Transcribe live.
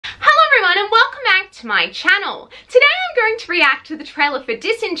to my channel. Today I'm going to react to the trailer for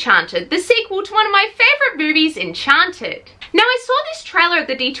Disenchanted, the sequel to one of my favourite movies, Enchanted. Now, I saw this trailer at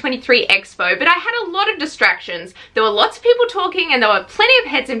the D23 Expo, but I had a lot of distractions. There were lots of people talking and there were plenty of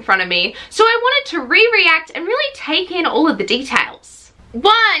heads in front of me, so I wanted to react and really take in all of the details. 1,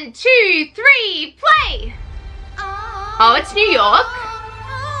 2, 3, play! Oh, it's New York.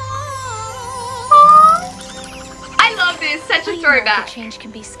 I love this, such a throwback. The change can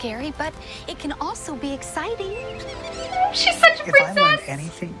be scary, but it can also be exciting. She's such a princess. If I learned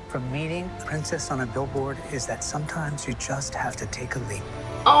anything from meeting Princess on a billboard, is that sometimes you just have to take a leap.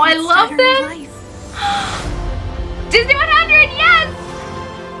 Oh, I love this. Disney 100,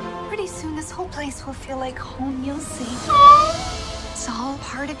 yes! Pretty soon this whole place will feel like home, you'll see. It's all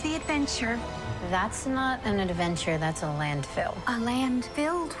part of the adventure. That's not an adventure, that's a landfill. A land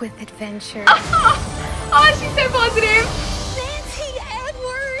filled with adventure. Oh, she's so positive. Nancy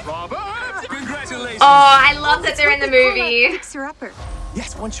Edward! Robert! Congratulations! Oh, I love that they're in the movie. Fixer-upper.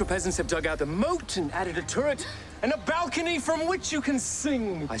 Yes, once your peasants have dug out the moat and added a turret and a balcony from which you can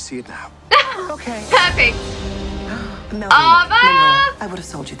sing. I see it now. Okay. Perfect. Melvin, Ava! I would have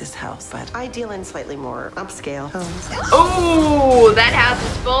sold you this house, but I deal in slightly more upscale homes. Ooh, that house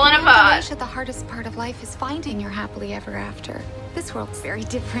is falling apart. Alicia, the hardest part of life is finding your happily ever after. This world's very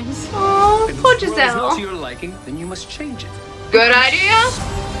different. Oh, If poor this world is not Giselle. to your liking, then you must change it. Good idea.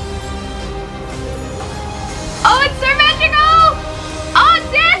 Oh, it's so magical. Oh,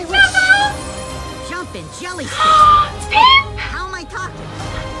 dance number. Jumping jellyfish. It's Pip. How am I talking?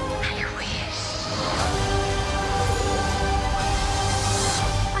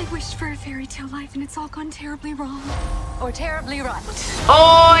 I wished for a fairy tale life and it's all gone terribly wrong. Or terribly right.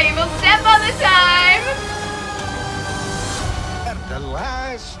 Oh, evil stepmother time. At the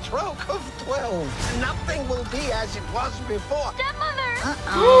last stroke of 12, nothing will be as it was before. Stepmother!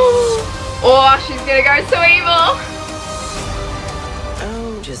 Oh, she's gonna go so evil.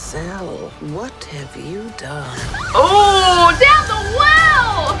 Oh, Giselle, what have you done? Oh, down the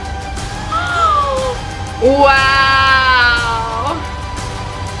well. Wow.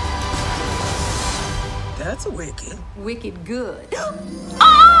 That's wicked. Wicked good. Oh,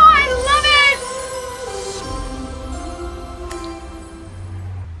 I love it!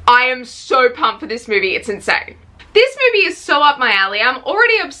 I am so pumped for this movie, it's insane. This movie is so up my alley, I'm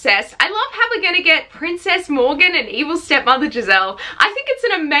already obsessed. I love how we're gonna get Princess Morgan and evil stepmother Giselle. I think it's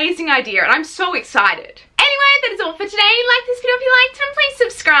an amazing idea and I'm so excited. Anyway, that is all for today. Like this video if you liked and please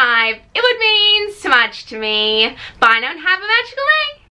subscribe. It would mean so much to me. Bye now and have a magical day.